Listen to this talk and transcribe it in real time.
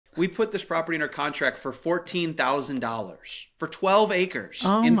We put this property in our contract for $14,000 for 12 acres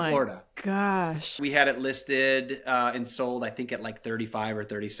in Florida. Gosh. We had it listed and sold, I think, at like 35 or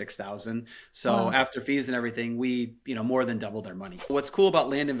 36,000. So after fees and everything, we, more than doubled our money. What's cool about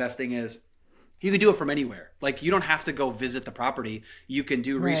land investing is you can do it from anywhere. Like, you don't have to go visit the property. You can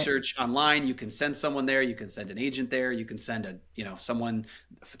do research online. You can send someone there. You can send an agent there. You can send a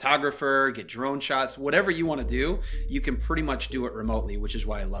photographer, get drone shots, whatever you want to do. You can pretty much do it remotely, which is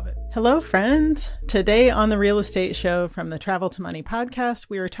why I love it. Hello, friends. Today on the Real Estate Show from the Travel to Money podcast,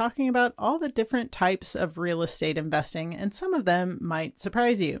 we are talking about all the different types of real estate investing, and some of them might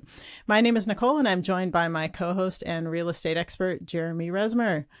surprise you. My name is Nicole, and I'm joined by my co-host and real estate expert, Jeremy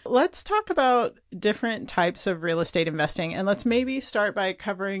Resmer. Let's talk about different types of real estate investing, and let's maybe start by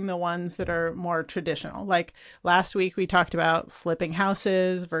covering the ones that are more traditional. Like last week, we talked about flipping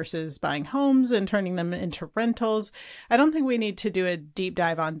houses versus buying homes and turning them into rentals. I don't think we need to do a deep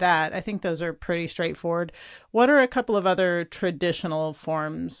dive on that. I think those are pretty straightforward. What are a couple of other traditional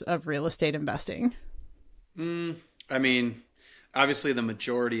forms of real estate investing? Obviously the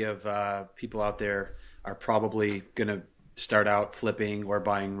majority of people out there are probably going to start out flipping or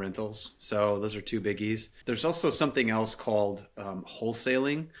buying rentals. So those are two biggies. There's also something else called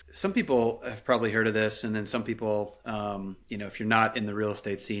wholesaling. Some people have probably heard of this, and then some people, if you're not in the real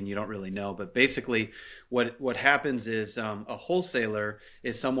estate scene, you don't really know. But basically what happens is a wholesaler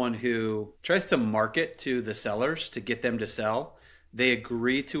is someone who tries to market to the sellers to get them to sell. They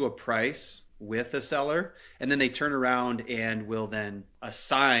agree to a price with the seller, and then they turn around and will then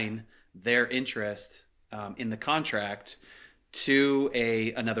assign their interest in the contract to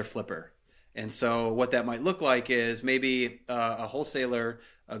another flipper. And so what that might look like is maybe a wholesaler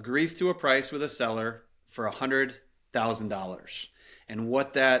agrees to a price with a seller for $100,000. And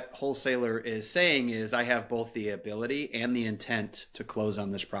what that wholesaler is saying is, I have both the ability and the intent to close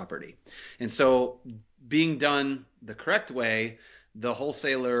on this property. And so being done the correct way, the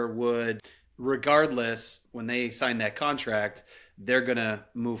wholesaler would, regardless, when they sign that contract, they're going to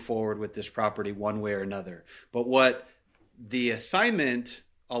move forward with this property one way or another. But what the assignment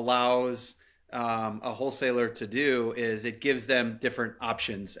allows a wholesaler to do is it gives them different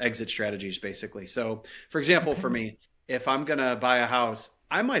options, exit strategies, basically. So, for example, for me, if I'm going to buy a house,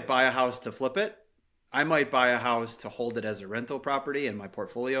 I might buy a house to flip it. I might buy a house to hold it as a rental property in my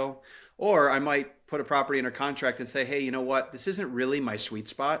portfolio. Or I might put a property under contract and say, hey, you know what? This isn't really my sweet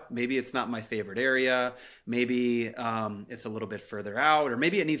spot. Maybe it's not my favorite area. Maybe it's a little bit further out, or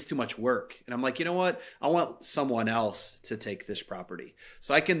maybe it needs too much work. And I'm like, you know what? I want someone else to take this property.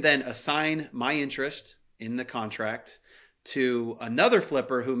 So I can then assign my interest in the contract to another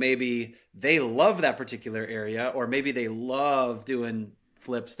flipper who maybe they love that particular area, or maybe they love doing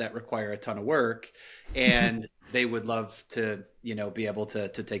flips that require a ton of work, and they would love to, be able to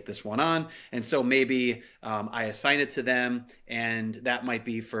take this one on. And so maybe I assign it to them, and that might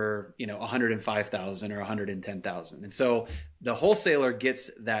be for, $105,000 or $110,000. And so the wholesaler gets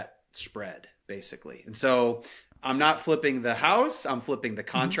that spread, basically. And so I'm not flipping the house, I'm flipping the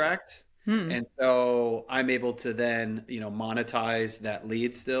contract. And so I'm able to then, monetize that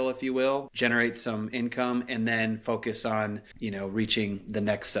lead still, if you will, generate some income, and then focus on, reaching the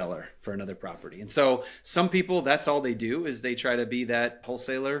next seller for another property. And so some people, that's all they do, is they try to be that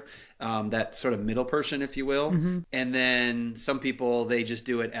wholesaler, that sort of middle person, if you will. And then some people, they just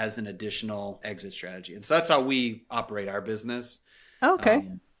do it as an additional exit strategy. And so that's how we operate our business. Okay.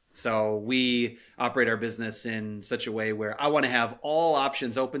 So we operate our business in such a way where I want to have all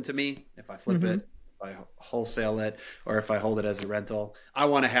options open to me. If I flip it, if I wholesale it, or if I hold it as a rental, I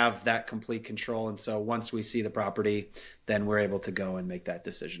want to have that complete control. And so once we see the property, then we're able to go and make that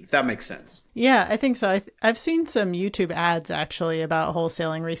decision, if that makes sense. Yeah, I think so. I've seen some YouTube ads actually about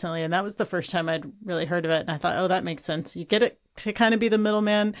wholesaling recently, and that was the first time I'd really heard of it. And I thought, oh, that makes sense. You get it to kind of be the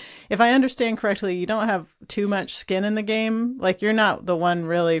middleman. If I understand correctly, you don't have too much skin in the game. Like, you're not the one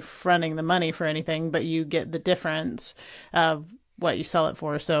really fronting the money for anything, but you get the difference of what you sell it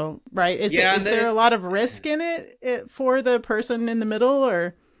for. So, right. Is there a lot of risk in it for the person in the middle,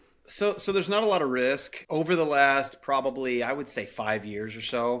 or? So there's not a lot of risk. Over the last probably, I would say 5 years or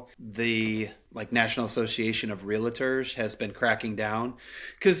so, the National Association of Realtors has been cracking down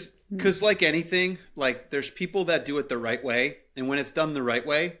because like anything, there's people that do it the right way. And when it's done the right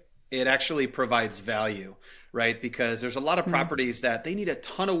way, it actually provides value, right? Because there's a lot of properties that they need a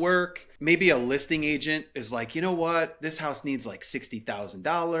ton of work. maybe a listing agent is like, you know what, this house needs like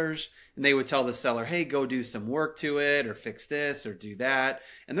 $60,000. And they would tell the seller, hey, go do some work to it or fix this or do that.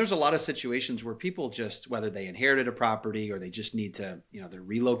 And there's a lot of situations where people just, whether they inherited a property or they just need to, they're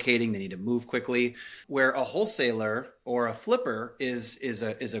relocating, they need to move quickly, where a wholesaler or a flipper is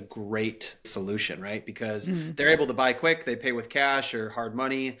a great solution, right? Because they're able to buy quick, they pay with cash or hard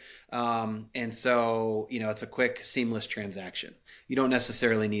money. And so, it's a quick, seamless transaction. You don't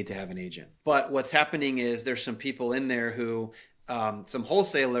necessarily need to have an agent. But what's happening is there's some people in there who, some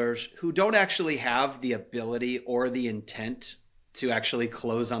wholesalers who don't actually have the ability or the intent to actually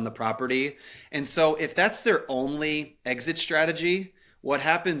close on the property. And so if that's their only exit strategy, what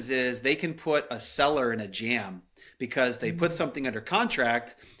happens is they can put a seller in a jam because they put something under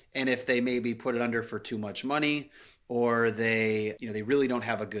contract. And if they maybe put it under for too much money, or they really don't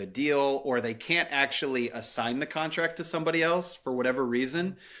have a good deal, or they can't actually assign the contract to somebody else for whatever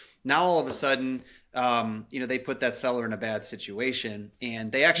reason, now all of a sudden, they put that seller in a bad situation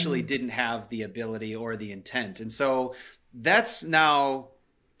and they actually didn't have the ability or the intent. And so that's now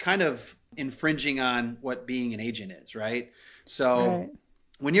kind of infringing on what being an agent is, right? So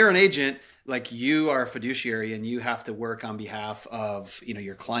when you're an agent, like, you are a fiduciary and you have to work on behalf of,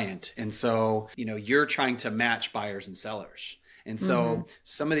 your client. And so, you're trying to match buyers and sellers. And so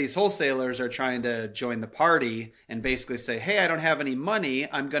some of these wholesalers are trying to join the party and basically say, hey, I don't have any money.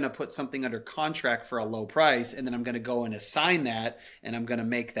 I'm going to put something under contract for a low price. And then I'm going to go and assign that and I'm going to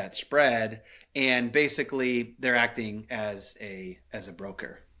make that spread. And basically they're acting as a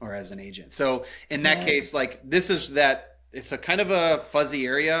broker or as an agent. So in that case, like, it's a kind of a fuzzy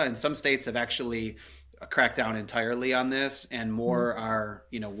area, and some states have actually cracked down entirely on this, and more are,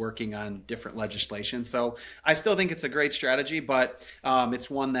 working on different legislation. So I still think it's a great strategy, but it's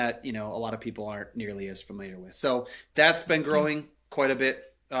one that, a lot of people aren't nearly as familiar with. So that's been growing quite a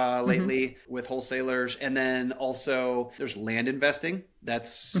bit lately with wholesalers. And then also there's land investing.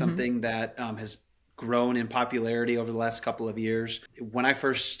 That's something that has grown in popularity over the last couple of years. When I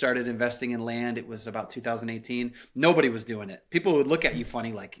first started investing in land, it was about 2018. Nobody was doing it. People would look at you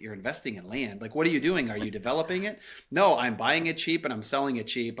funny, like, you're investing in land. Like, what are you doing? Are you developing it? No, I'm buying it cheap and I'm selling it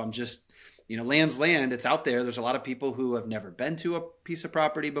cheap. I'm just, land's land. It's out there. There's a lot of people who have never been to a piece of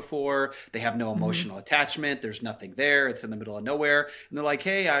property before. They have no emotional attachment. There's nothing there. It's in the middle of nowhere. And they're like,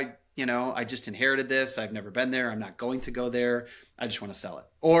 hey, I just inherited this. I've never been there. I'm not going to go there. I just want to sell it.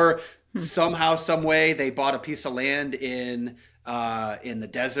 Or somehow, some way, they bought a piece of land in the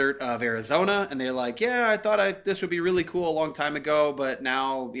desert of Arizona, and they're like, yeah, I thought this would be really cool a long time ago, but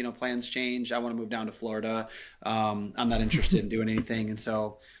now, plans change. I want to move down to Florida. I'm not interested in doing anything. And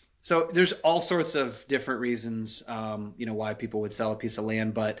so there's all sorts of different reasons, why people would sell a piece of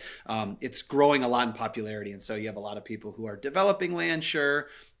land, but it's growing a lot in popularity. And so you have a lot of people who are developing land, sure,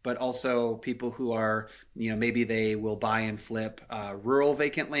 but also people who are, maybe they will buy and flip rural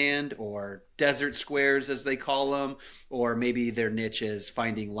vacant land or desert squares, as they call them, or maybe their niche is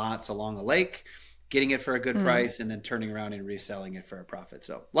finding lots along a lake, getting it for a good price, and then turning around and reselling it for a profit.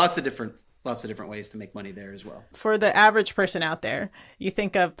 So lots of different ways to make money there as well. For the average person out there, you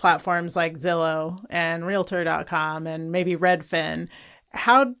think of platforms like Zillow and Realtor.com and maybe Redfin.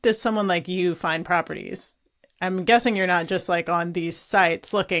 How does someone like you find properties? I'm guessing you're not just like on these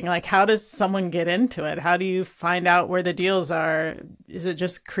sites looking. Like, how does someone get into it? How do you find out where the deals are? Is it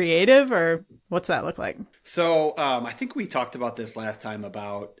just creative, or what's that look like? So I think we talked about this last time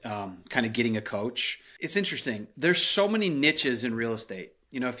about kind of getting a coach. It's interesting. There's so many niches in real estate.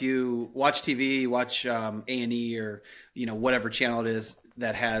 If you watch TV, watch A&E or, whatever channel it is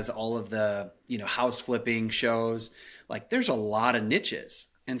that has all of the, house flipping shows, like, there's a lot of niches.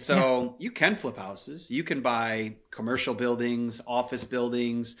 And so you can flip houses. You can buy commercial buildings, office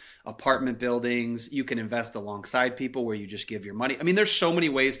buildings, apartment buildings. You can invest alongside people where you just give your money. I mean, there's so many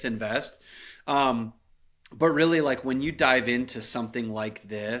ways to invest. But really, like, when you dive into something like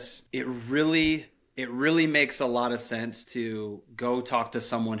this, it really makes a lot of sense to go talk to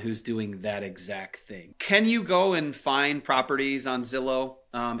someone who's doing that exact thing. Can you go and find properties on Zillow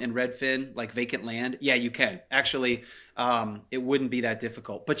and Redfin, like vacant land? Yeah, you can. Actually, it wouldn't be that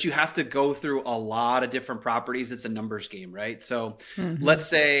difficult, but you have to go through a lot of different properties. It's a numbers game, right? So let's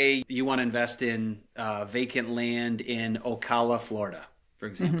say you want to invest in vacant land in Ocala, Florida, for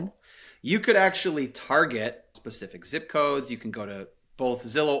example. You could actually target specific zip codes. You can go to both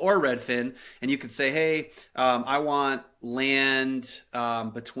Zillow or Redfin, and you could say, hey, I want land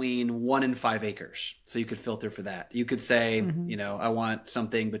between 1 and 5 acres. So you could filter for that. You could say, I want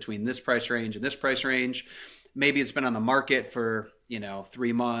something between this price range and this price range. maybe it's been on the market for,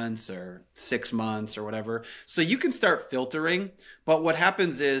 3 months or 6 months or whatever. So you can start filtering. But what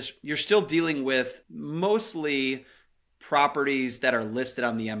happens is you're still dealing with mostly properties that are listed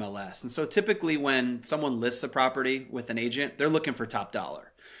on the MLS. And so typically when someone lists a property with an agent, they're looking for top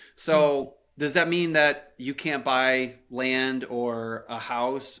dollar. So does that mean that you can't buy land or a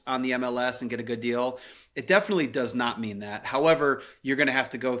house on the MLS and get a good deal? It definitely does not mean that. However, you're going to have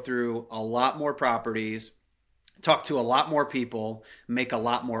to go through a lot more properties, talk to a lot more people, make a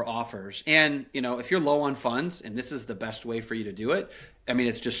lot more offers. And, if you're low on funds, and this is the best way for you to do it, I mean,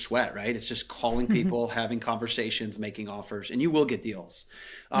 it's just sweat, right? It's just calling people, having conversations, making offers, and you will get deals.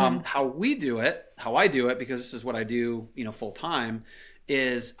 How I do it, because this is what I do, full time,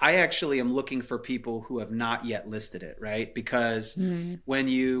 is I actually am looking for people who have not yet listed it, right? Because when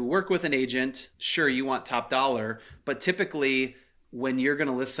you work with an agent, sure, you want top dollar, but typically when you're going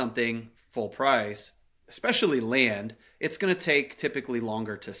to list something full price, especially land, it's going to take typically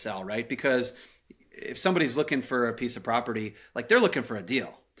longer to sell, right? Because if somebody's looking for a piece of property, like they're looking for a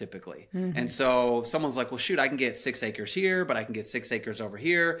deal typically. And so someone's like, well, shoot, I can get 6 acres here, but I can get 6 acres over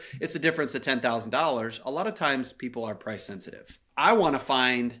here. It's a difference of $10,000. A lot of times people are price sensitive. I want to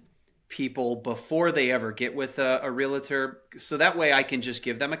find people before they ever get with a realtor. So that way I can just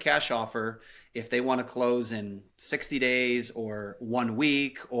give them a cash offer if they want to close in 60 days or 1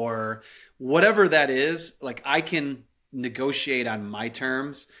 week or whatever that is. Like I can negotiate on my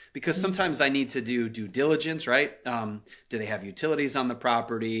terms because sometimes I need to do due diligence, right? Do they have utilities on the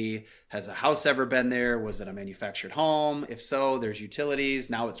property? Has a house ever been there? Was it a manufactured home? If so, there's utilities.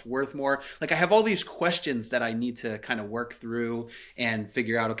 Now it's worth more. Like I have all these questions that I need to kind of work through and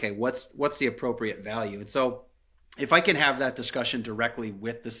figure out, okay, what's the appropriate value? And so if I can have that discussion directly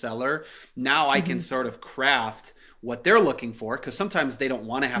with the seller, now I can sort of craft what they're looking for, because sometimes they don't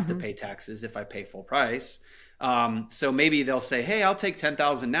want to have to pay taxes if I pay full price. So maybe they'll say, hey, I'll take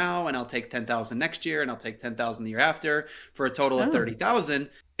 10,000 now, and I'll take 10,000 next year, and I'll take 10,000 the year after for a total of 30,000.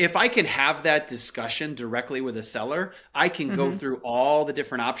 If I can have that discussion directly with a seller, I can go through all the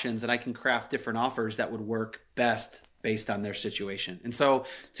different options and I can craft different offers that would work best based on their situation. And so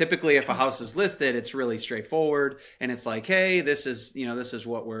typically if a house is listed, it's really straightforward. And it's like, hey, this is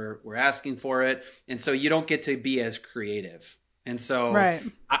what we're asking for it. And so you don't get to be as creative. And so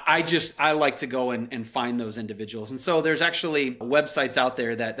I like to go and find those individuals. And so there's actually websites out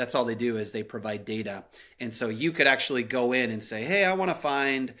there that's all they do is they provide data. And so you could actually go in and say, hey, I want to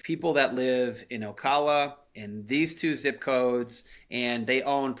find people that live in Ocala in these 2 zip codes, and they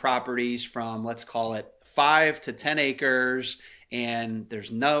own properties from, let's call it 5 to 10 acres. And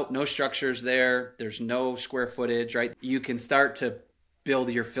there's no structures there. There's no square footage, right? You can start to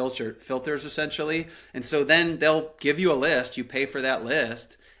build your filters essentially. And so then they'll give you a list, you pay for that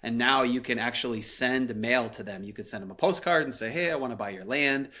list, and now you can actually send mail to them. You could send them a postcard and say, hey, I want to buy your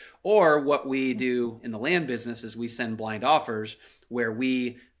land. Or what we do in the land business is we send blind offers where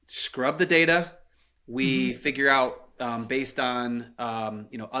we scrub the data. We figure out based on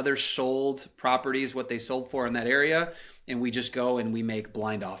other sold properties, what they sold for in that area. And we just go and we make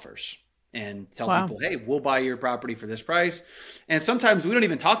blind offers and tell people, hey, we'll buy your property for this price. And sometimes we don't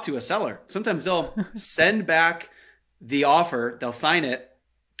even talk to a seller. Sometimes they'll send back the offer, they'll sign it,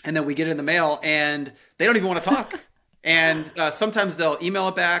 and then we get it in the mail and they don't even want to talk. And sometimes they'll email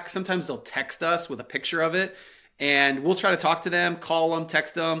it back. Sometimes they'll text us with a picture of it. And we'll try to talk to them, call them,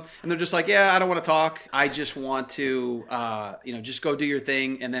 text them. And they're just like, yeah, I don't want to talk. I just want to, just go do your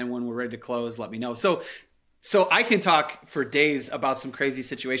thing. And then when we're ready to close, let me know. So I can talk for days about some crazy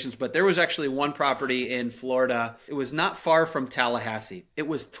situations, but there was actually one property in Florida. It was not far from Tallahassee. It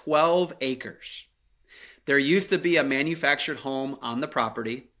was 12 acres. There used to be a manufactured home on the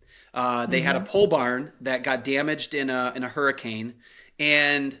property. They had a pole barn that got damaged in a hurricane.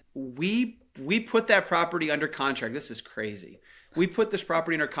 And we put that property under contract. This is crazy. We put this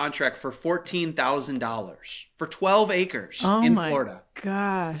property under contract for $14,000 for 12 acres in Florida. Oh my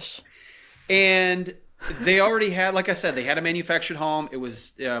gosh. And they already had, like I said, they had a manufactured home. It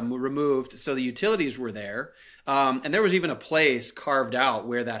was removed. So the utilities were there. And there was even a place carved out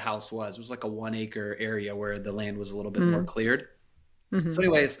where that house was. It was like a 1 acre area where the land was a little bit more cleared. So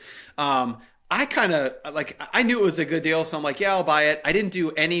anyways, I kind of I knew it was a good deal. So I'm like, yeah, I'll buy it. I didn't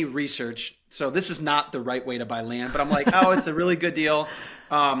do any research. So this is not the right way to buy land, but I'm like, oh, it's a really good deal.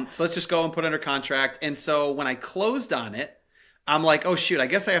 So let's just go and put it under contract. And so when I closed on it, I'm like, oh shoot, I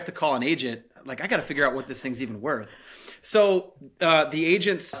guess I have to call an agent. Like I got to figure out what this thing's even worth. So the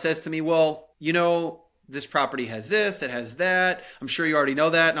agent says to me, well, this property has this, it has that. I'm sure you already know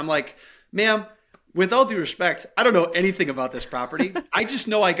that. And I'm like, ma'am, with all due respect, I don't know anything about this property. I just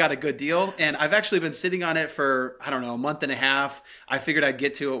know I got a good deal, and I've actually been sitting on it for, I don't know, a month and a half. I figured I'd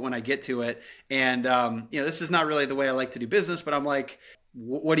get to it when I get to it. And, this is not really the way I like to do business, but I'm like,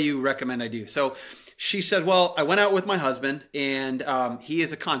 what do you recommend I do? So she said, well, I went out with my husband, and he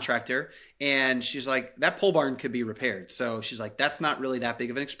is a contractor. And she's like, that pole barn could be repaired. So she's like, that's not really that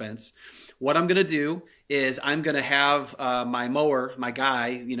big of an expense. What I'm going to do is I'm going to have my mower, my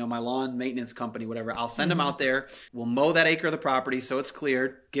guy, my lawn maintenance company, whatever. I'll send him out there. We'll mow that acre of the property so it's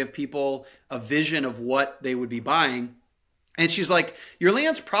cleared, give people a vision of what they would be buying. And she's like, your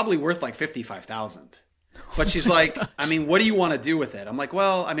land's probably worth like $55,000. But she's like, I mean, what do you want to do with it? I'm like,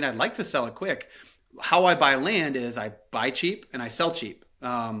 well, I mean, I'd like to sell it quick. How I buy land is I buy cheap and I sell cheap.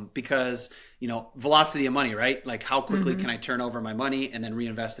 Because, velocity of money, right? Like how quickly can I turn over my money and then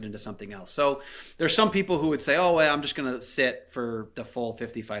reinvest it into something else? So there's some people who would say, oh, well, I'm just going to sit for the full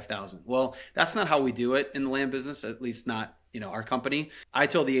 55,000. Well, that's not how we do it in the land business, at least not, our company. I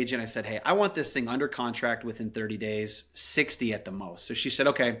told the agent, I said, hey, I want this thing under contract within 30 days, 60 at the most. So she said,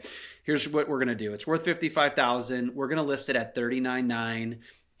 okay, here's what we're going to do. It's worth 55,000. We're going to list it at 39.9.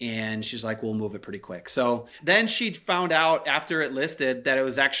 And she's like, we'll move it pretty quick. So then she found out after it listed that it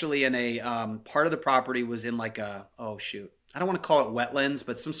was actually in a part of the property was in like I don't want to call it wetlands,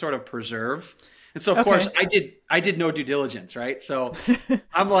 but some sort of preserve. And so of course I did no due diligence, right? So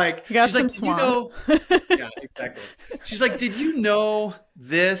I'm like, you got she's some like, swamp. Yeah, exactly. She's like, did you know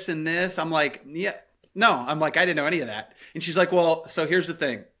this and this? I'm like, yeah, no. I'm like, I didn't know any of that. And she's like, well, so here's the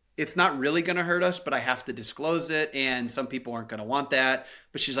thing. It's not really going to hurt us, but I have to disclose it. And some people aren't going to want that.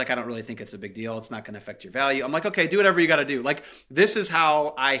 But she's like, I don't really think it's a big deal. It's not going to affect your value. I'm like, okay, do whatever you got to do. Like, this is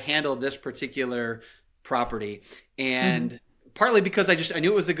how I handle this particular property. And partly because I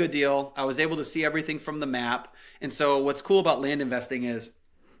knew it was a good deal. I was able to see everything from the map. And so what's cool about land investing is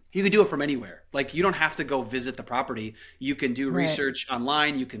you can do it from anywhere. Like you don't have to go visit the property. You can do research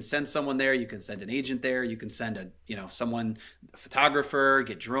online. You can send someone there. You can send an agent there. You can send a photographer,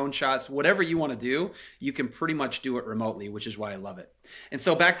 get drone shots, whatever you want to do. You can pretty much do it remotely, which is why I love it. And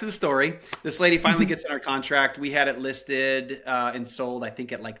so back to the story, this lady finally gets in our contract. We had it listed and sold, I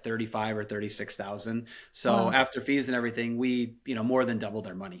think at like 35 or 36,000. So after fees and everything, we, more than doubled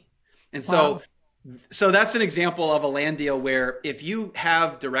our money. And so that's an example of a land deal where if you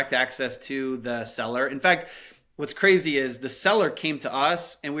have direct access to the seller, in fact, what's crazy is the seller came to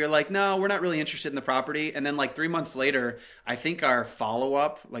us and we were like, no, we're not really interested in the property. And then like 3 months later, I think our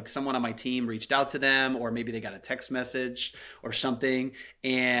follow-up, like someone on my team reached out to them, or maybe they got a text message or something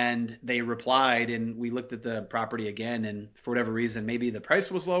and they replied, and we looked at the property again. And for whatever reason, maybe the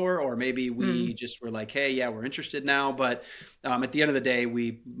price was lower, or maybe we just were like, hey, yeah, we're interested now. But at the end of the day,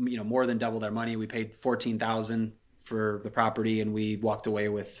 we, more than doubled our money. We paid $14,000 for the property, and we walked away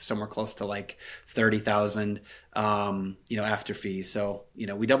with somewhere close to like 30,000, after fees. So,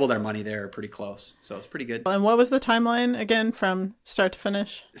 we doubled our money there pretty close. So it's pretty good. And what was the timeline again from start to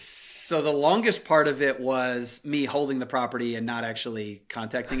finish? So the longest part of it was me holding the property and not actually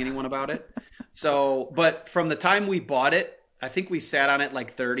contacting anyone about it. So, but from the time we bought it, I think we sat on it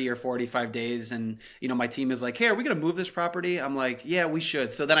like 30 or 45 days. And, my team is like, hey, are we going to move this property? I'm like, yeah, we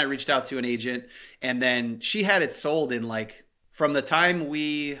should. So then I reached out to an agent, and then she had it sold in like, from the time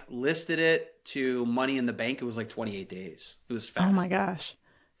we listed it to money in the bank, it was like 28 days. It was fast. Oh my gosh.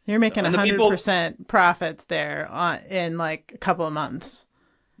 You're making 100% profits there in like a couple of months.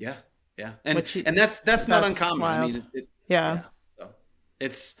 Yeah. Yeah. And that's not uncommon. Wild. I mean, yeah.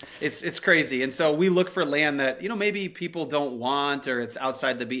 It's crazy. And so we look for land that, maybe people don't want, or it's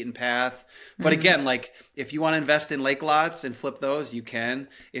outside the beaten path. But again, like if you want to invest in lake lots and flip those, you can.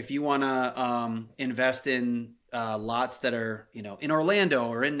 If you want to invest in lots that are, in Orlando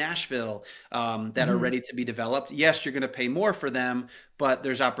or in Nashville that are ready to be developed, yes, you're going to pay more for them, but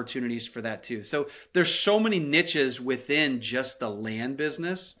there's opportunities for that too. So there's so many niches within just the land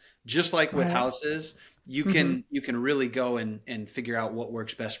business, just like with houses. You can really go and figure out what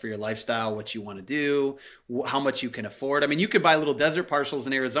works best for your lifestyle, what you want to do, how much you can afford. I mean, you could buy little desert parcels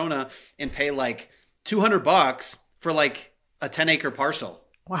in Arizona and pay like $200 for like a 10-acre parcel.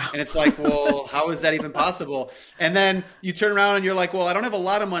 Wow. And it's like, well, how is that even possible? And then you turn around and you're like, well, I don't have a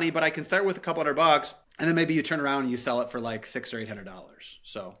lot of money, but I can start with a couple $100. And then maybe you turn around and you sell it for like $600 or $800.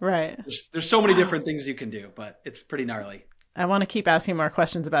 So there's so many different things you can do, but it's pretty gnarly. I want to keep asking more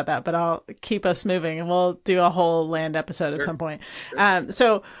questions about that, but I'll keep us moving and we'll do a whole land episode at some point. Sure.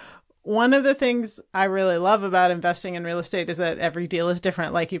 So one of the things I really love about investing in real estate is that every deal is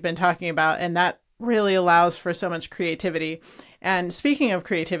different, like you've been talking about. And that really allows for so much creativity. And speaking of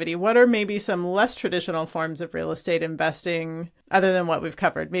creativity, what are maybe some less traditional forms of real estate investing other than what we've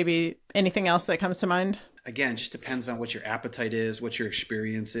covered? Maybe anything else that comes to mind? Again, it just depends on what your appetite is, what your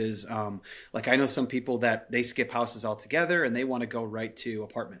experience is. Like I know some people that they skip houses altogether and they want to go right to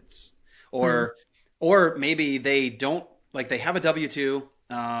apartments, or maybe they don't, like they have a W-2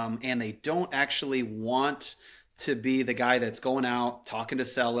 and they don't actually want to be the guy that's going out talking to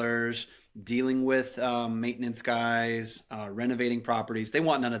sellers, dealing with maintenance guys, renovating properties. They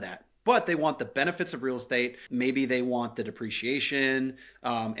want none of that. But they want the benefits of real estate. Maybe they want the depreciation,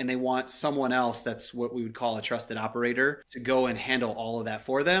 and they want someone else that's what we would call a trusted operator to go and handle all of that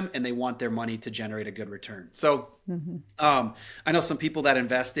for them. And they want their money to generate a good return. So I know some people that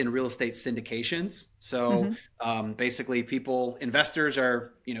invest in real estate syndications. So basically investors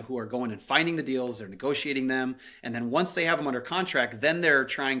are, who are going and finding the deals, they're negotiating them. And then once they have them under contract, then they're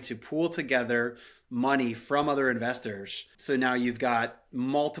trying to pool together money from other investors. So now you've got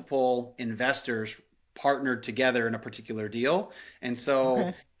multiple investors partnered together in a particular deal. And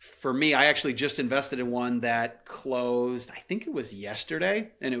so for me, I actually just invested in one that closed, I think it was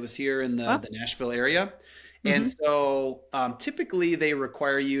yesterday, and it was here in the Nashville area. And so typically they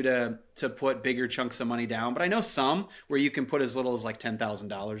require you to put bigger chunks of money down, but I know some where you can put as little as like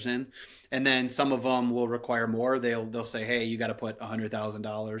 $10,000 in. And then some of them will require more. They'll say, hey, you got to put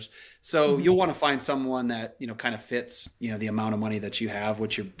 $100,000. So you'll want to find someone that, kind of fits, the amount of money that you have,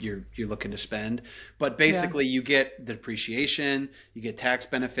 which you're looking to spend. But basically you get the depreciation, you get tax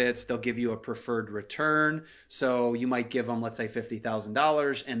benefits. They'll give you a preferred return. So you might give them, let's say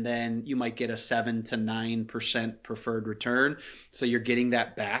 $50,000, and then you might get a 7 to 9% preferred return. So you're getting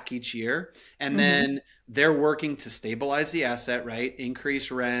that back each year. And then they're working to stabilize the asset, right?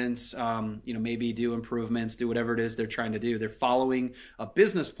 Increase rents, maybe do improvements, do whatever it is they're trying to do. They're following a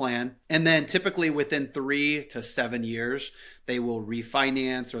business plan. And then typically within 3 to 7 years, they will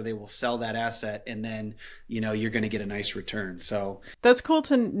refinance or they will sell that asset. And then, you're going to get a nice return. So that's cool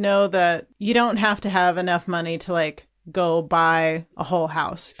to know that you don't have to have enough money to go buy a whole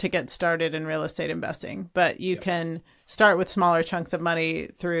house to get started in real estate investing, but you can start with smaller chunks of money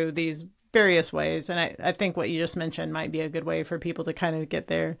through these various ways. And I think what you just mentioned might be a good way for people to kind of get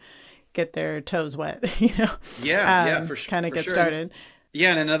their toes wet, for sure. Kind of get started.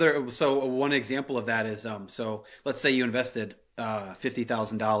 Yeah. And one example of that is, so let's say you invested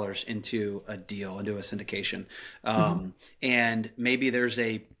 $50,000 into a deal, into a syndication. And maybe there's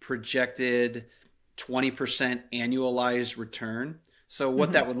a projected 20% annualized return. So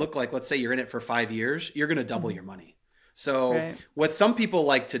what that would look like, let's say you're in it for 5 years, you're going to double your money. So what some people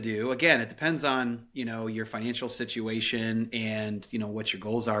like to do, again, it depends on, your financial situation and, what your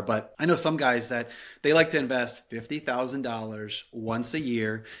goals are. But I know some guys that they like to invest $50,000 once a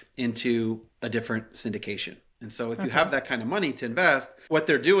year into a different syndication. And so if you have that kind of money to invest, what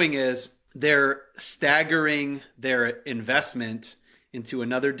they're doing is they're staggering their investment into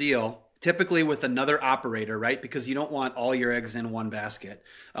another deal, typically with another operator, right? Because you don't want all your eggs in one basket.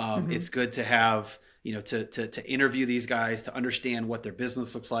 It's good to have, to interview these guys, to understand what their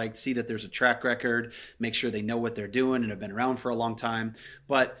business looks like, see that there's a track record, make sure they know what they're doing and have been around for a long time.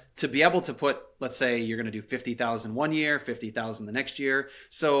 But to be able to put, let's say you're going to do 50,000 one year, 50,000 the next year.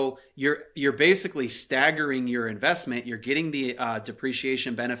 So you're basically staggering your investment. You're getting the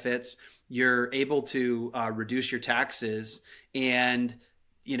depreciation benefits. You're able to reduce your taxes. And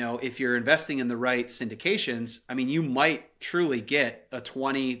if you're investing in the right syndications, you might truly get a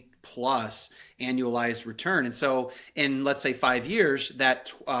 20 plus annualized return. And so in, let's say 5 years,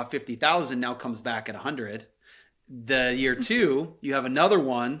 that 50,000 now comes back at 100. The year 2, you have another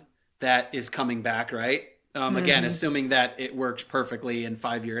one that is coming back, right? Again, assuming that it works perfectly in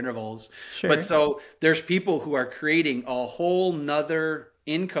 5-year intervals. Sure. But so there's people who are creating a whole nother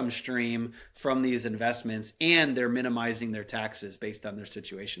income stream from these investments, and they're minimizing their taxes based on their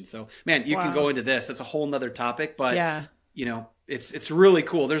situation. So man, you can go into this. It's a whole nother topic, but it's really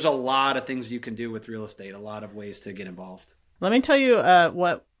cool. There's a lot of things you can do with real estate, a lot of ways to get involved. Let me tell you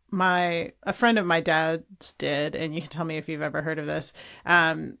what a friend of my dad's did, and you can tell me if you've ever heard of this.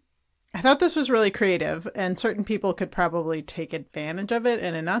 I thought this was really creative, and certain people could probably take advantage of it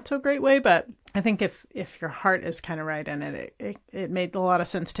in a not so great way, but I think if your heart is kind of right in it, it made a lot of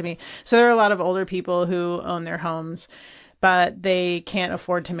sense to me. So there are a lot of older people who own their homes, but they can't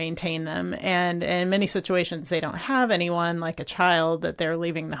afford to maintain them. And in many situations, they don't have anyone like a child that they're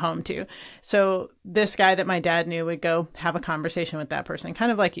leaving the home to. So this guy that my dad knew would go have a conversation with that person,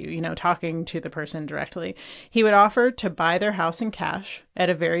 kind of like you, talking to the person directly. He would offer to buy their house in cash at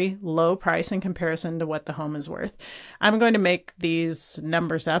a very low price in comparison to what the home is worth. I'm going to make these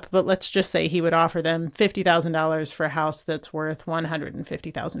numbers up, but let's just say he would offer them $50,000 for a house that's worth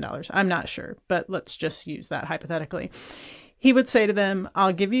 $150,000. I'm not sure, but let's just use that hypothetically. He would say to them,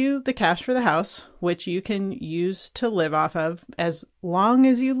 I'll give you the cash for the house, which you can use to live off of. As long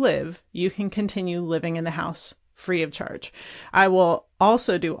as you live, you can continue living in the house free of charge. I will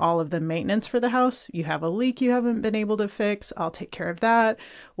also do all of the maintenance for the house. You have a leak you haven't been able to fix, I'll take care of that.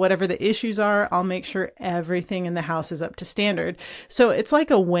 Whatever the issues are, I'll make sure everything in the house is up to standard. So it's like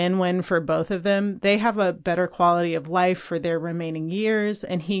a win-win for both of them. They have a better quality of life for their remaining years,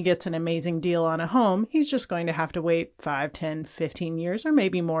 and he gets an amazing deal on a home. He's just going to have to wait 5, 10, 15 years or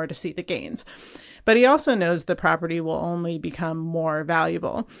maybe more to see the gains. But he also knows the property will only become more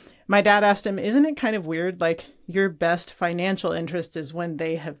valuable. My dad asked him, isn't it kind of weird? Like, your best financial interest is when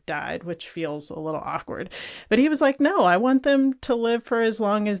they have died, which feels a little awkward. But he was like, no, I want them to live for as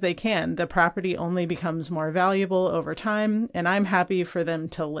long as they can. The property only becomes more valuable over time, and I'm happy for them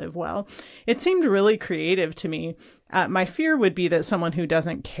to live well. It seemed really creative to me. My fear would be that someone who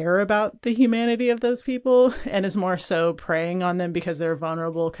doesn't care about the humanity of those people and is more so preying on them because they're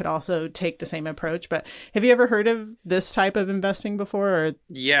vulnerable could also take the same approach. But have you ever heard of this type of investing before? Or...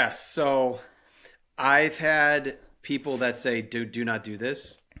 Yes. So I've had people that say, do not do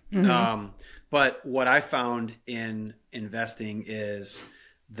this. Mm-hmm. But what I found in investing is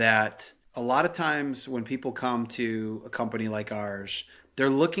that a lot of times when people come to a company like ours, they're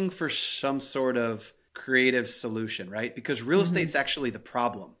looking for some sort of creative solution, right? Because real estate's actually the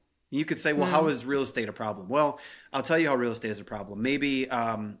problem. You could say, well, how is real estate a problem? Well, I'll tell you how real estate is a problem. Maybe,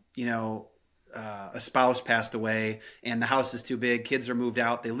 a spouse passed away and the house is too big. Kids are moved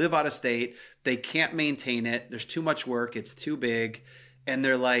out. They live out of state. They can't maintain it. There's too much work. It's too big. And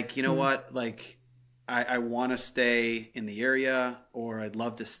they're like, you know what? Like, I want to stay in the area, or I'd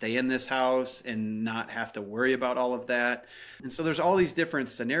love to stay in this house and not have to worry about all of that. And so there's all these different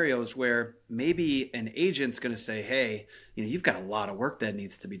scenarios where maybe an agent's going to say, hey, you've got a lot of work that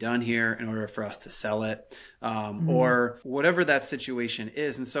needs to be done here in order for us to sell it, or whatever that situation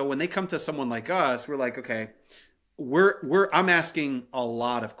is. And so when they come to someone like us, we're like, okay, I'm asking a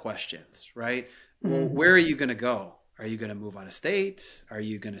lot of questions, right? Well, where are you going to go? Are you going to move out of state? Are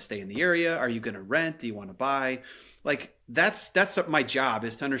you going to stay in the area? Are you going to rent? Do you want to buy? Like, that's my job,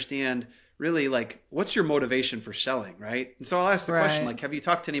 is to understand really, like, what's your motivation for selling, right? And so I'll ask the question, like, have you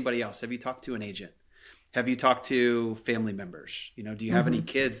talked to anybody else? Have you talked to an agent? Have you talked to family members? Do you have any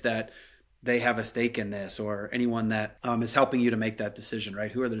kids that they have a stake in this, or anyone that is helping you to make that decision,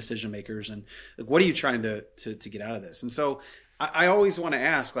 right? Who are the decision makers, and like, what are you trying to get out of this? And so I always want to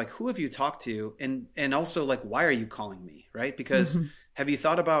ask, like, who have you talked to? And also, like, why are you calling me, right? Because have you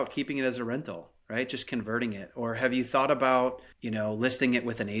thought about keeping it as a rental, right? Just converting it? Or have you thought about, listing it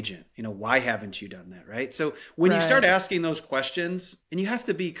with an agent? Why haven't you done that, right? So when you start asking those questions, and you have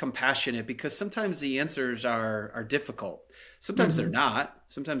to be compassionate, because sometimes the answers are difficult. Sometimes they're not.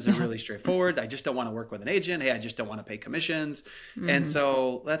 Sometimes they're really straightforward. I just don't want to work with an agent. Hey, I just don't want to pay commissions. And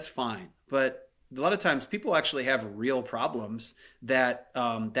so that's fine. But a lot of times people actually have real problems that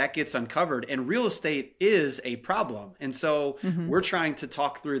gets uncovered, and real estate is a problem. And so we're trying to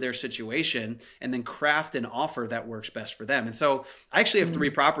talk through their situation and then craft an offer that works best for them. And so I actually have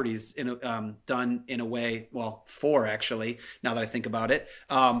 3 properties done in a way, well, 4 actually, now that I think about it,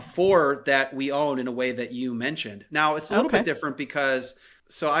 4 that we own in a way that you mentioned. Now it's a little bit different because,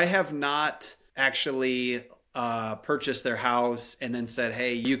 so I have not actually purchased their house and then said,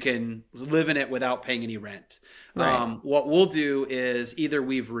 hey, you can live in it without paying any rent. Right. What we'll do is either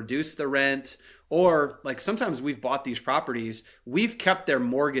we've reduced the rent, or like sometimes we've bought these properties, we've kept their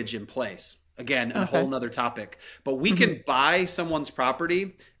mortgage in place. Again, a whole nother topic, but we can buy someone's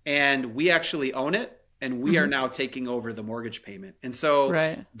property and we actually own it, and we are now taking over the mortgage payment. And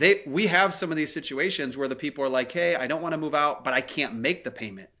so we have some of these situations where the people are like, hey, I don't want to move out, but I can't make the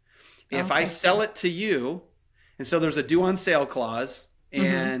payment. If I sell it to you, and so there's a due on sale clause,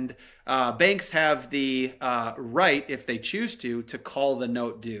 and banks have the right, if they choose to call the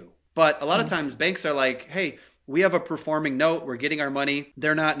note due. But a lot of times banks are like, hey, we have a performing note, we're getting our money.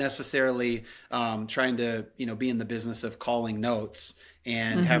 They're not necessarily trying to be in the business of calling notes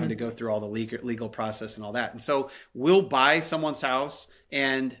and having to go through all the legal process and all that. And so we'll buy someone's house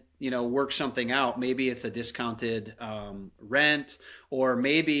and work something out. Maybe it's a discounted rent, or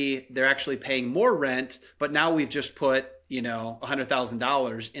maybe they're actually paying more rent, but now we've just put,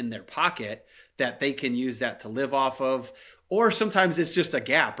 $100,000 in their pocket that they can use that to live off of. Or sometimes it's just a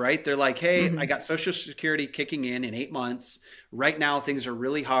gap, right? They're like, hey, I got Social Security kicking in 8 months. Right now, things are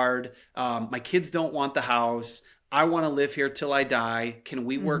really hard. My kids don't want the house. I want to live here till I die. Can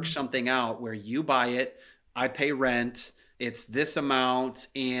we work something out where you buy it, I pay rent, it's this amount,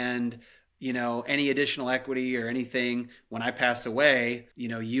 and any additional equity or anything when I pass away,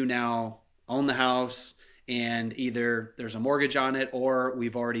 you now own the house, and either there's a mortgage on it or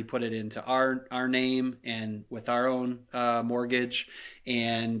we've already put it into our name and with our own mortgage,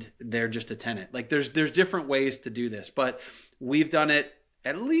 and they're just a tenant. Like there's different ways to do this, but we've done it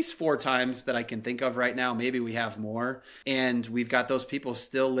at least 4 times that I can think of right now. Maybe we have more, and we've got those people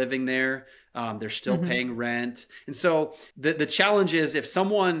still living there. They're still paying rent. And so the challenge is, if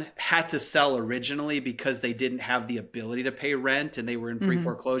someone had to sell originally because they didn't have the ability to pay rent and they were in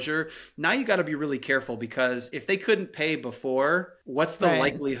pre-foreclosure, now you got to be really careful, because if they couldn't pay before, what's the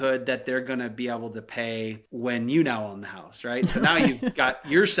likelihood that they're going to be able to pay when you now own the house, right? So now you've got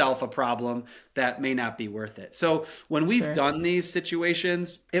yourself a problem that may not be worth it. So when we've done these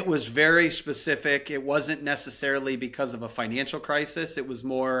situations, it was very specific. It wasn't necessarily because of a financial crisis. It was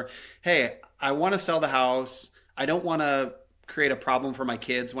more, hey, I want to sell the house. I don't want to create a problem for my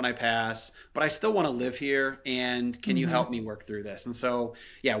kids when I pass, but I still want to live here. And can you help me work through this? And so,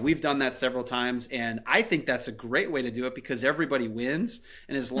 yeah, we've done that several times. And I think that's a great way to do it, because everybody wins.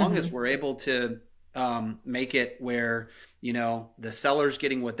 And as long as we're able to make it where, the seller's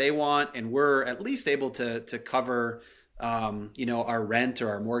getting what they want, and we're at least able to cover, our rent or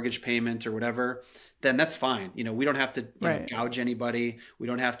our mortgage payment or whatever, then that's fine. We don't have to gouge anybody. We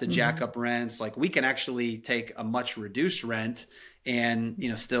don't have to jack up rents. Like, we can actually take a much reduced rent and,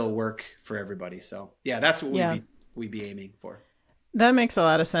 still work for everybody. So yeah, that's what we'd be aiming for. That makes a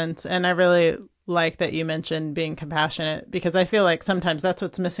lot of sense. And I really like that you mentioned being compassionate, because I feel like sometimes that's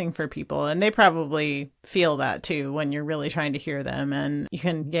what's missing for people. And they probably feel that too when you're really trying to hear them, and you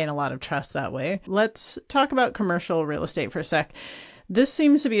can gain a lot of trust that way. Let's talk about commercial real estate for a sec. This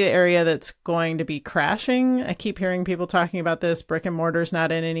seems to be the area that's going to be crashing. I keep hearing people talking about this. Brick and mortar's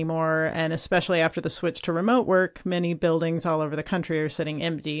not in anymore. And especially after the switch to remote work, many buildings all over the country are sitting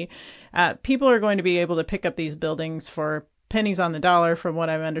empty. People are going to be able to pick up these buildings for pennies on the dollar, from what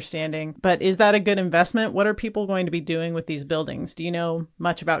I'm understanding. But is that a good investment? What are people going to be doing with these buildings? Do you know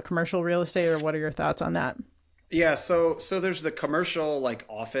much about commercial real estate, or what are your thoughts on that? Yeah, so there's the commercial, like,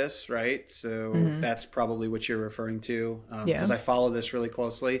 office, right? So that's probably what you're referring to, because I follow this really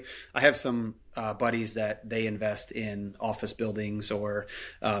closely. I have some buddies that they invest in office buildings or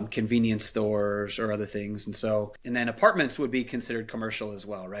convenience stores or other things. And then apartments would be considered commercial as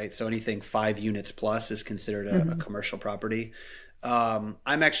well, right? So anything 5 units plus is considered a commercial property. I'm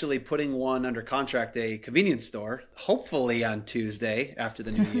actually putting one under contract, a convenience store, hopefully on Tuesday after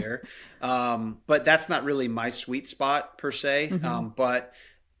the new year. But that's not really my sweet spot per se. But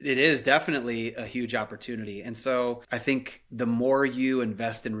it is definitely a huge opportunity. And so I think the more you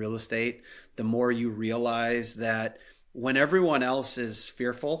invest in real estate, the more you realize that when everyone else is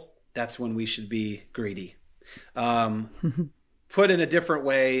fearful, that's when we should be greedy. Put in a different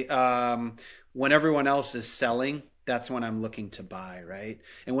way, when everyone else is selling, that's when I'm looking to buy, right?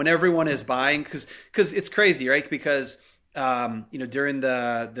 And when everyone is buying, because it's crazy, right? Because during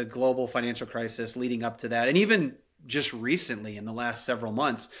the global financial crisis leading up to that, and even just recently in the last several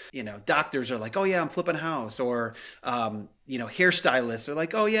months, doctors are like, oh yeah, I'm flipping a house, or hairstylists are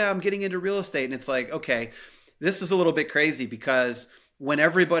like, oh yeah, I'm getting into real estate. And it's like, okay, this is a little bit crazy, because when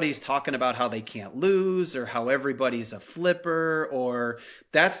everybody's talking about how they can't lose, or how everybody's a flipper, or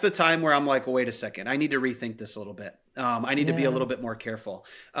that's the time where I'm like, well, wait a second, I need to rethink this a little bit. I need to be a little bit more careful.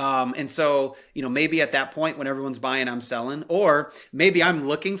 And so, maybe at that point when everyone's buying, I'm selling, or maybe I'm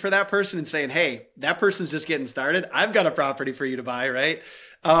looking for that person and saying, hey, that person's just getting started. I've got a property for you to buy. Right.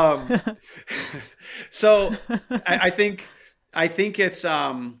 So I think it's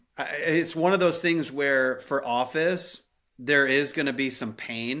one of those things where for office, there is going to be some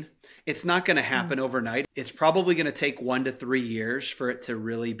pain. It's not going to happen overnight. It's probably going to take 1 to 3 years for it to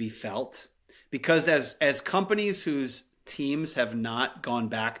really be felt, because as companies whose teams have not gone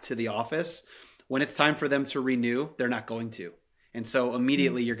back to the office, when it's time for them to renew, they're not going to. And so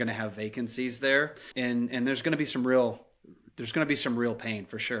immediately you're going to have vacancies there, and there's going to be some real pain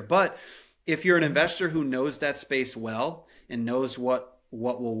for sure. But if you're an investor who knows that space well and knows what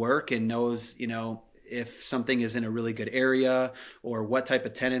will work, and knows, if something is in a really good area or what type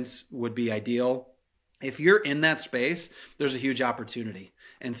of tenants would be ideal, if you're in that space, there's a huge opportunity.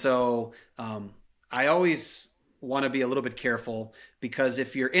 And so I always want to be a little bit careful, because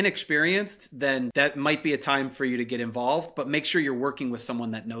if you're inexperienced, then that might be a time for you to get involved, but make sure you're working with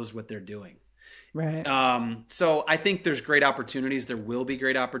someone that knows what they're doing. Right. So I think there's great opportunities. There will be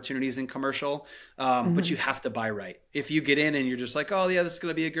great opportunities in commercial, but you have to buy right. If you get in and you're just like, oh yeah, this is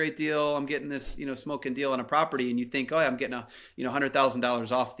going to be a great deal. I'm getting this, smoking deal on a property, and you think, oh, I'm getting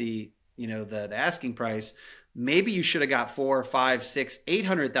 $100,000 off the asking price. Maybe you should have got $400,000, $500,000,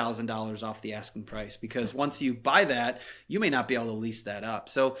 $600,000, $800,000 off the asking price, because once you buy that, you may not be able to lease that up.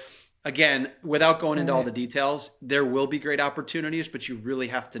 So again, without going into all the details, there will be great opportunities, but you really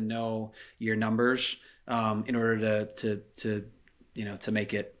have to know your numbers in order to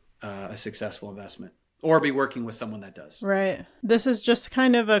make it a successful investment, or be working with someone that does. Right. This is just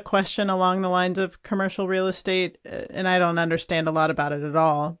kind of a question along the lines of commercial real estate, and I don't understand a lot about it at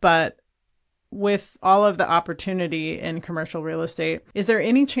all, but with all of the opportunity in commercial real estate, is there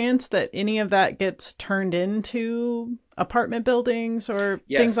any chance that any of that gets turned into apartment buildings or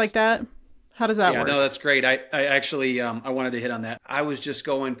things like that? How does that work? No, that's great. I actually, I wanted to hit on that. I was just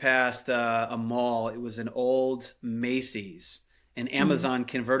going past a mall. It was an old Macy's, and Amazon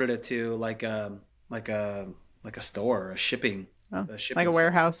converted it to like a store, a shipping like a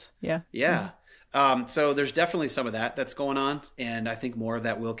warehouse. Yeah. Yeah. So there's definitely some of that's going on, and I think more of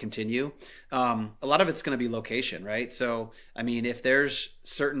that will continue. A lot of it's going to be location, right? So, I mean, if there's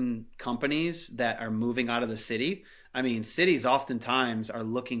certain companies that are moving out of the city, I mean, cities oftentimes are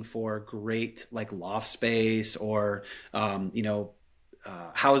looking for great like loft space or,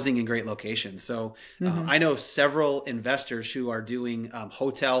 housing in great locations. So I know several investors who are doing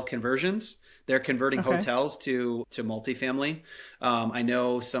hotel conversions. They're converting hotels to multifamily. I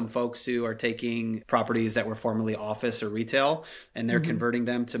know some folks who are taking properties that were formerly office or retail, and they're converting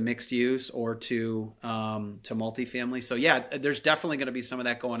them to mixed use or to multifamily. So yeah, there's definitely going to be some of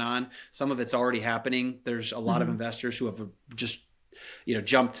that going on. Some of it's already happening. There's a lot of investors who have just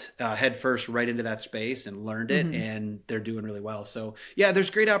jumped headfirst right into that space and learned it, and they're doing really well. So yeah, there's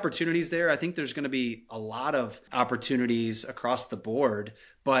great opportunities there. I think there's going to be a lot of opportunities across the board,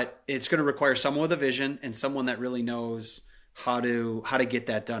 but it's going to require someone with a vision and someone that really knows how to get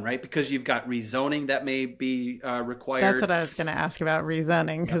that done, right? Because you've got rezoning that may be required. That's what I was going to ask about,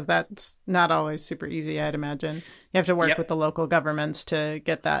 rezoning, because that's not always super easy, I'd imagine. You have to work with the local governments to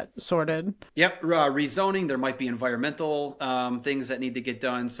get that sorted. Yep. Rezoning, there might be environmental things that need to get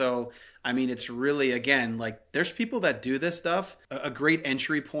done. So, I mean, it's really, again, like there's people that do this stuff. A great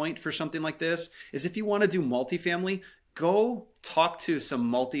entry point for something like this is if you want to do multifamily, go talk to some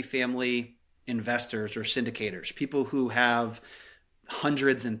multifamily investors or syndicators, people who have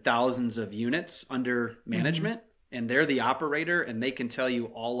hundreds and thousands of units under management, and they're the operator, and they can tell you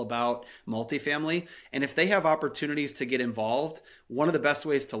all about multifamily. And if they have opportunities to get involved, one of the best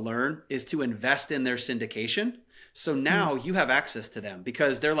ways to learn is to invest in their syndication. So now you have access to them,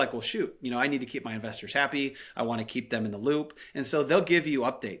 because they're like, well, shoot, I need to keep my investors happy. I want to keep them in the loop. And so they'll give you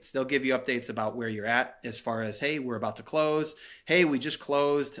updates. They'll give you updates about where you're at as far as, hey, we're about to close. Hey, we just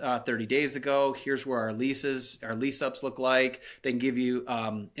closed 30 days ago. Here's where our lease ups look like. They can give you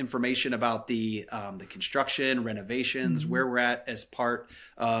information about the construction, renovations, where we're at as part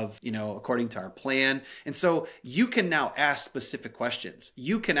of, according to our plan. And so you can now ask specific questions.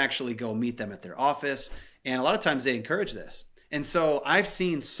 You can actually go meet them at their office. And a lot of times they encourage this. And so I've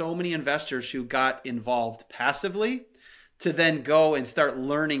seen so many investors who got involved passively to then go and start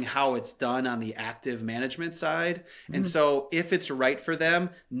learning how it's done on the active management side. And so if it's right for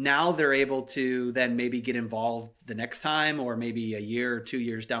them, now they're able to then maybe get involved the next time, or maybe a year or 2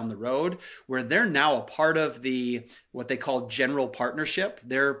 years down the road, where they're now a part of what they call general partnership.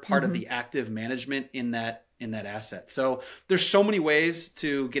 They're part of the active management in that asset. So there's so many ways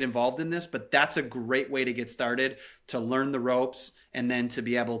to get involved in this, but that's a great way to get started, to learn the ropes, and then to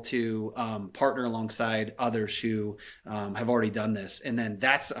be able to partner alongside others who have already done this. And then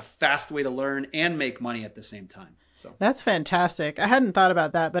that's a fast way to learn and make money at the same time. So that's fantastic. I hadn't thought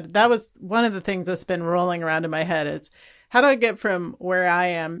about that, but that was one of the things that's been rolling around in my head is, how do I get from where I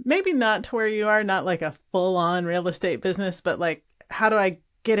am, maybe not to where you are, not like a full-on real estate business, but like, how do I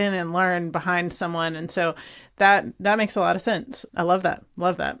get in and learn behind someone? And so that makes a lot of sense. I love that.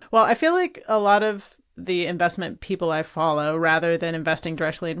 Love that. Well, I feel like a lot of the investment people I follow, rather than investing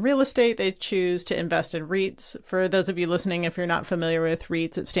directly in real estate, they choose to invest in REITs. For those of you listening, if you're not familiar with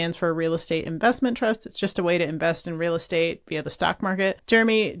REITs, it stands for Real Estate Investment Trust. It's just a way to invest in real estate via the stock market.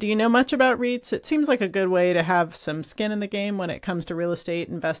 Jeremy, do you know much about REITs? It seems like a good way to have some skin in the game when it comes to real estate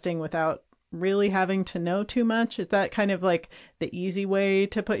investing without really having to know too much. Is that kind of like the easy way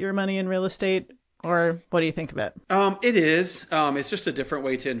to put your money in real estate? Or what do you think of it? It is. It's just a different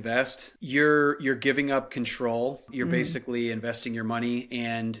way to invest. You're giving up control. You're basically investing your money,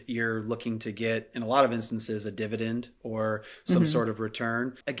 and you're looking to get, in a lot of instances, a dividend or some sort of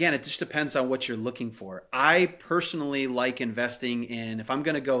return. Again, it just depends on what you're looking for. I personally like investing in, if I'm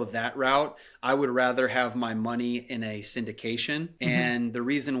going to go that route, I would rather have my money in a syndication. And the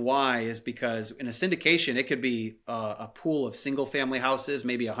reason why is because in a syndication, it could be a pool of single family houses,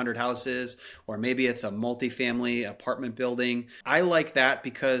 maybe 100 houses, or maybe it's a multifamily apartment building. I like that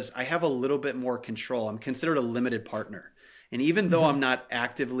because I have a little bit more control. I'm considered a limited partner. And even though I'm not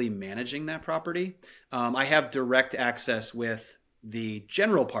actively managing that property, I have direct access with the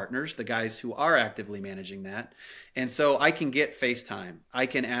general partners, the guys who are actively managing that. And so I can get FaceTime. I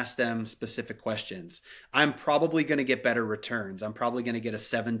can ask them specific questions. I'm probably going to get better returns. I'm probably going to get a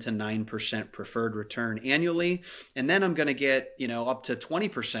 7 to 9% preferred return annually. And then I'm going to get, up to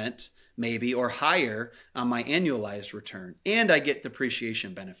 20% maybe or higher on my annualized return. And I get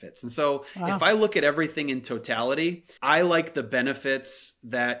depreciation benefits. And so if I look at everything in totality, I like the benefits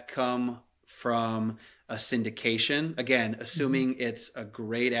that come from a syndication. Again, assuming it's a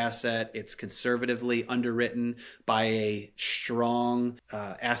great asset, it's conservatively underwritten by a strong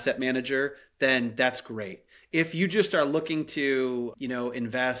asset manager, then that's great. If you just are looking to,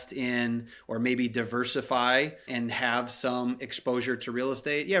 invest in or maybe diversify and have some exposure to real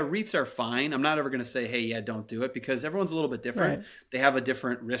estate, REITs are fine. I'm not ever going to say, hey, don't do it, because everyone's a little bit different. Right. They have a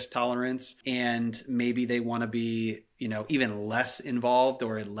different risk tolerance, and maybe they want to be, even less involved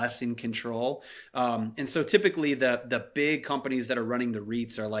or less in control. And so typically the big companies that are running the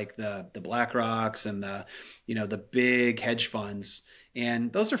REITs are like the BlackRocks and the big hedge funds.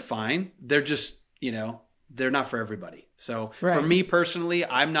 And those are fine. They're just, they're not for everybody. So for me personally,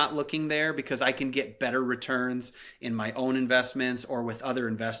 I'm not looking there because I can get better returns in my own investments or with other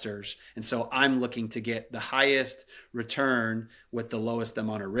investors. And so I'm looking to get the highest return with the lowest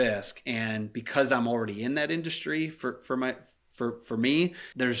amount of risk. And because I'm already in that industry for me,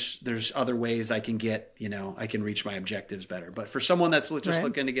 there's other ways I can get, I can reach my objectives better. But for someone that's just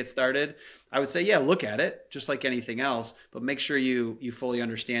looking to get started, I would say, look at it just like anything else, but make sure you fully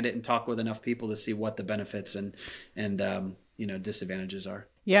understand it and talk with enough people to see what the benefits and disadvantages are.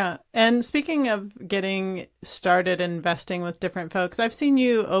 Yeah. And speaking of getting started investing with different folks, I've seen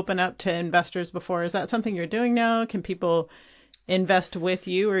you open up to investors before. Is that something you're doing now? Can people invest with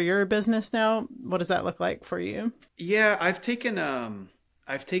you or your business now? What does that look like for you? Yeah, I've taken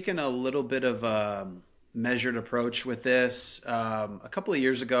a little bit of a measured approach with this. A couple of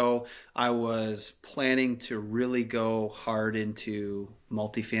years ago, I was planning to really go hard into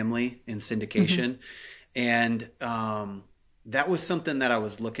multifamily and syndication. And that was something that I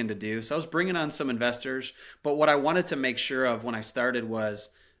was looking to do. So I was bringing on some investors, but what I wanted to make sure of when I started was,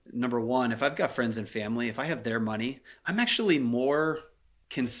 number one, if I've got friends and family, if I have their money, I'm actually more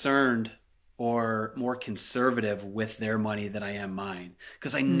concerned or more conservative with their money than I am mine,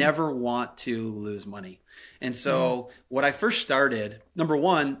 because I never want to lose money. And so when I first started, number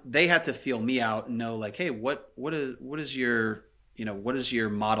one, they had to feel me out and know, like, hey, what is your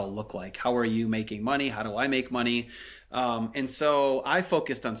model look like? How are you making money? How do I make money? And so I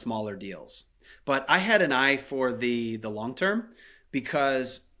focused on smaller deals, but I had an eye for the long term,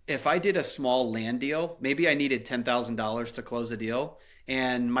 because if I did a small land deal, maybe I needed $10,000 to close a deal.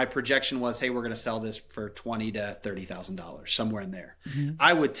 And my projection was, hey, we're going to sell this for $20,000 to $30,000, somewhere in there.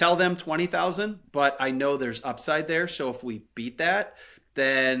 I would tell them $20,000, but I know there's upside there. So if we beat that,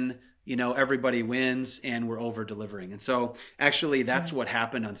 then everybody wins and we're over delivering. And so actually that's what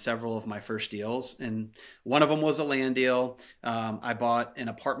happened on several of my first deals. And one of them was a land deal. I bought an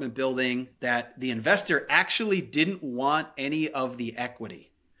apartment building that the investor actually didn't want any of the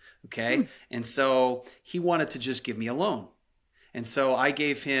equity. Okay. And so he wanted to just give me a loan. And so I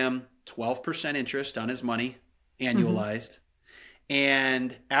gave him 12% interest on his money, annualized.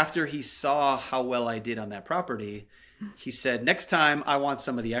 And after he saw how well I did on that property, he said, next time I want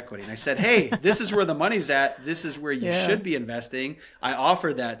some of the equity. And I said, hey, this is where the money's at. This is where you should be investing. I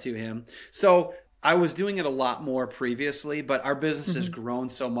offered that to him. So I was doing it a lot more previously, but our business has grown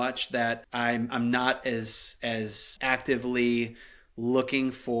so much that I'm not as actively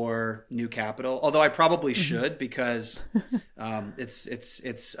looking for new capital, although I probably should, because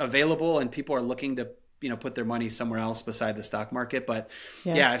it's available and people are looking to put their money somewhere else beside the stock market. But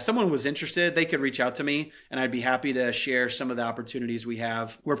if someone was interested, they could reach out to me and I'd be happy to share some of the opportunities we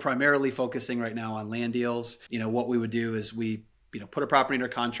have. We're primarily focusing right now on land deals. What we would do is we put a property under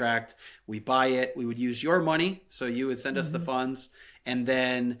contract, we buy it, we would use your money. So you would send us the funds, And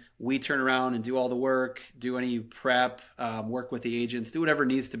then we turn around and do all the work, do any prep, work with the agents, do whatever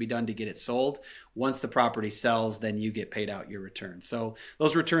needs to be done to get it sold. Once the property sells, then you get paid out your return. So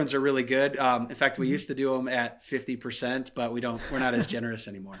those returns are really good. In fact, we used to do them at 50%, but we're not as generous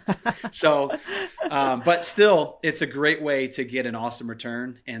anymore. So, but still, it's a great way to get an awesome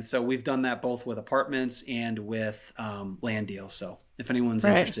return. And so we've done that both with apartments and with land deals. So if anyone's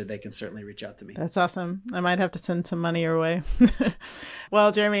interested, they can certainly reach out to me. That's awesome. I might have to send some money your way.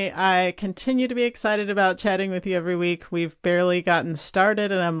 Well, Jeremy, I continue to be excited about chatting with you every week. We've barely gotten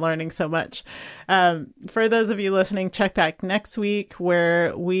started and I'm learning so much. For those of you listening, check back next week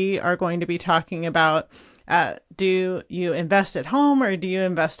where we are going to be talking about do you invest at home or do you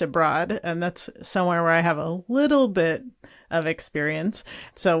invest abroad? And that's somewhere where I have a little bit of experience.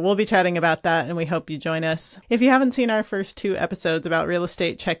 So we'll be chatting about that and we hope you join us. If you haven't seen our first 2 episodes about real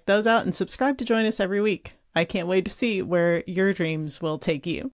estate, check those out and subscribe to join us every week. I can't wait to see where your dreams will take you.